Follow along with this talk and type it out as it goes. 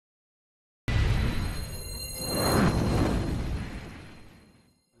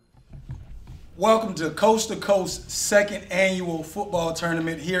Welcome to Coast to Coast second annual football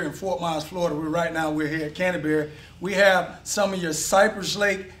tournament here in Fort Myers, Florida. We're here at Canterbury. We have some of your Cypress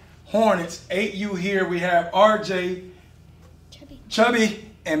Lake Hornets, 8U here. We have RJ, Chubby,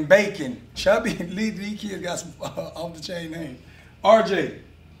 and Bacon. Chubby and Lee, these kids got some off the chain names. RJ,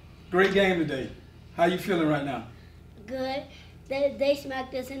 great game today. How you feeling right now? Good. They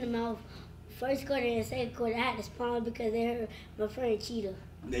smacked us in the mouth. First quarter and second quarter, I had to spawn because they hurt my friend Cheetah.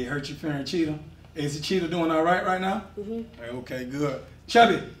 They hurt your friend Cheetah? Is the Cheetah doing all right now? Mm-hmm. Okay, good.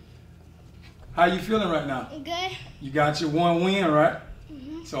 Chubby, how you feeling right now? Good. You got your one win, right?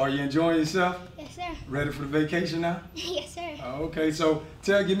 Mm-hmm. So are you enjoying yourself? Yes, sir. Ready for the vacation now? Yes, sir. Okay, so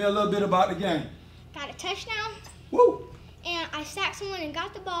give me a little bit about the game. Got a touchdown. Woo! And I sacked someone and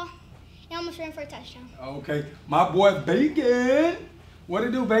got the ball. And almost ran for a touchdown. Okay, my boy Bacon. What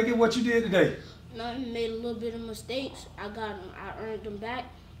it do, Bacon? What you did today? Nothing, made a little bit of mistakes. I got them. I earned them back.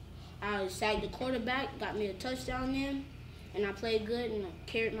 I sacked the quarterback, got me a touchdown in, and I played good and I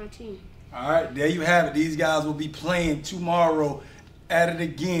carried my team. All right, there you have it. These guys will be playing tomorrow at it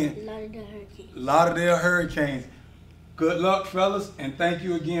again. Lauderdale Hurricanes. Good luck, fellas, and thank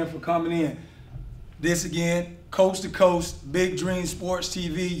you again for coming in. This again, Coast to Coast, Big Dream Sports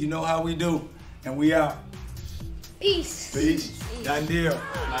TV. You know how we do, and we out. Peace. Peace. Done deal.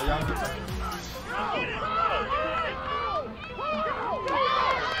 Now y'all get back.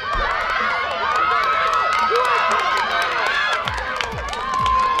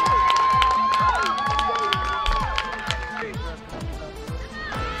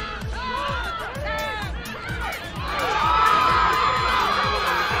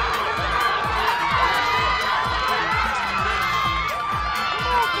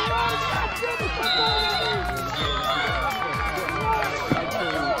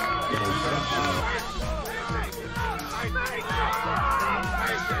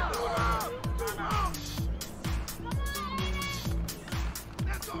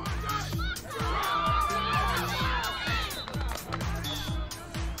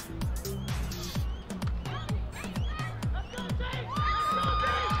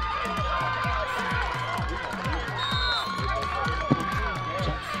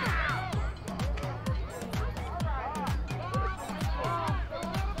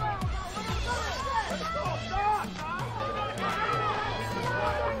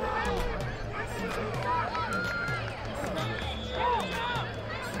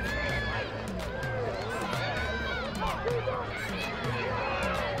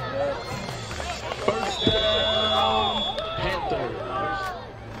 First down, Panthers.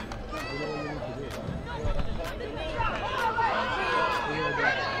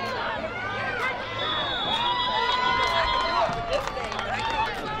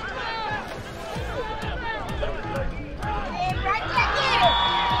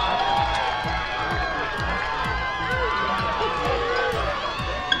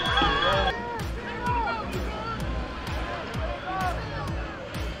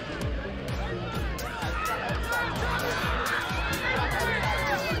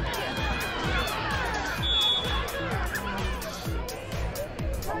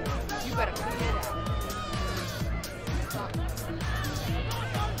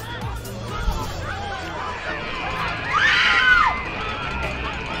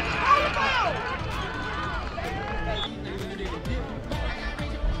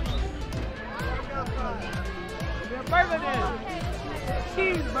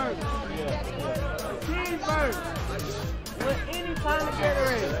 Cheeseburger. With any kind of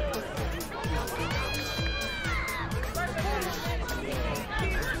Gatorade.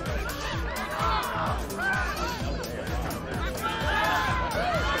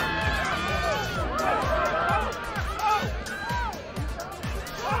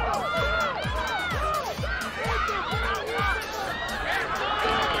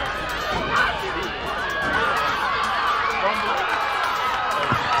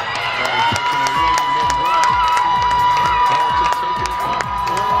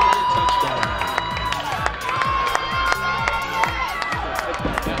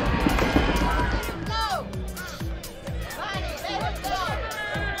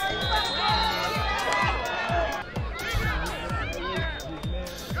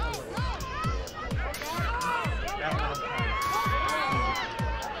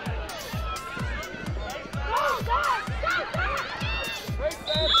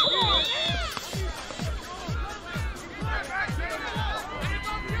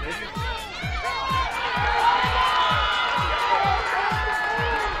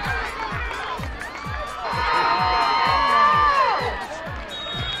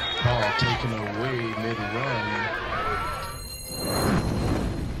 Taken away mid-run.